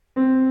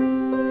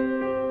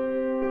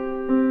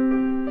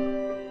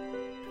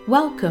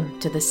Welcome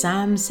to the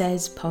Sam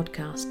Says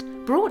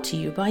podcast, brought to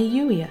you by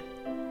Youier.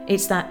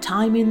 It's that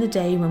time in the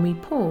day when we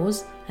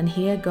pause and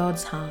hear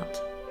God's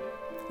heart.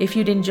 If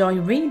you'd enjoy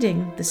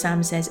reading the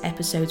Sam Says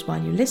episodes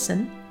while you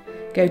listen,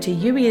 go to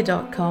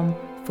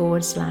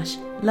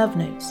youier.com/love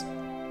notes.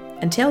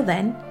 Until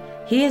then,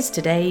 here's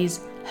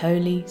today's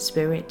Holy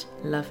Spirit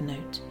love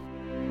note.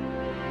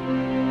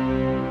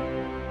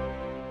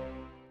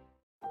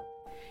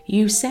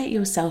 You set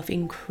yourself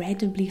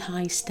incredibly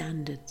high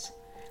standards,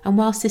 and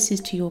whilst this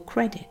is to your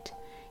credit,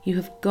 you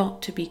have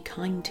got to be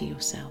kind to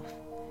yourself.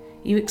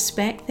 You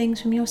expect things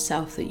from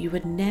yourself that you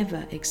would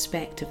never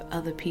expect of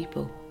other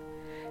people.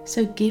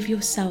 So give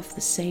yourself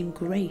the same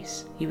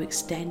grace you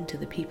extend to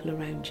the people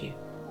around you.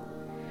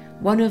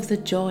 One of the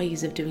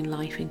joys of doing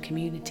life in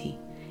community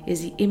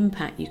is the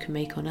impact you can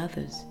make on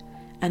others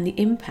and the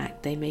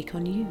impact they make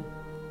on you.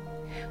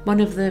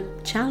 One of the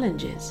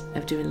challenges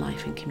of doing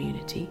life in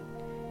community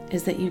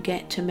is that you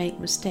get to make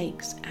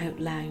mistakes out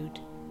loud,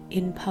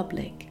 in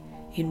public,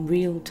 in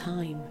real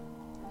time.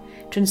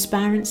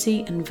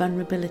 Transparency and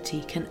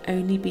vulnerability can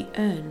only be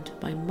earned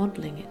by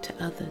modelling it to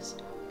others.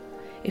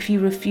 If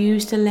you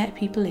refuse to let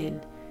people in,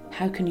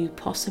 how can you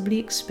possibly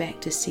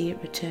expect to see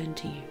it return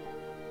to you?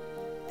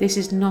 This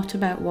is not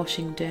about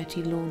washing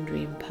dirty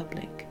laundry in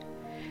public.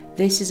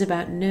 This is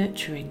about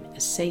nurturing a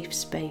safe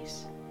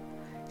space.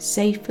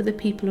 Safe for the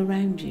people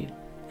around you,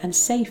 and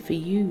safe for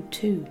you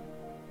too.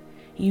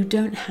 You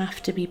don't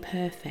have to be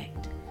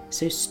perfect,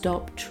 so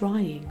stop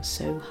trying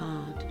so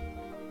hard.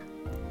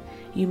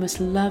 You must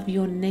love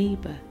your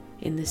neighbour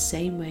in the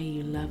same way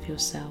you love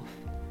yourself.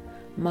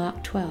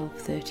 Mark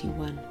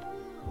 12:31.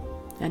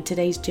 And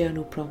today's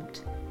journal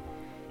prompt: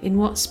 in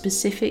what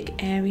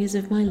specific areas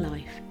of my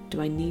life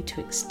do I need to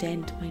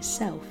extend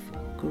myself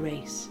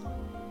grace?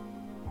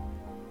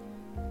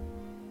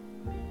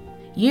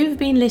 You've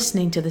been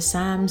listening to the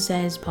Sam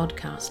Says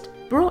podcast,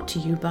 brought to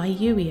you by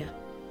Youier.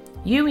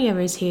 Youier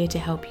is here to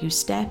help you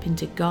step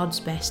into God's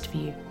best for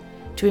you,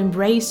 to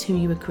embrace who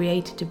you were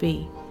created to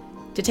be,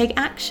 to take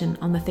action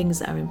on the things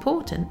that are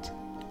important,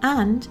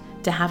 and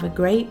to have a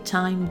great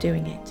time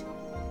doing it.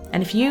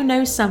 And if you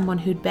know someone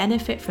who'd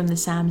benefit from the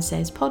Sam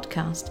Says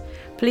podcast,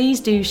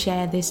 please do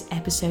share this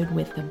episode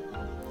with them.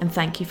 And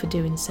thank you for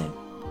doing so.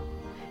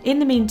 In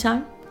the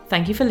meantime,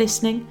 thank you for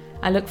listening.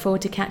 I look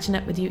forward to catching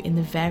up with you in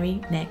the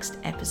very next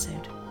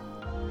episode.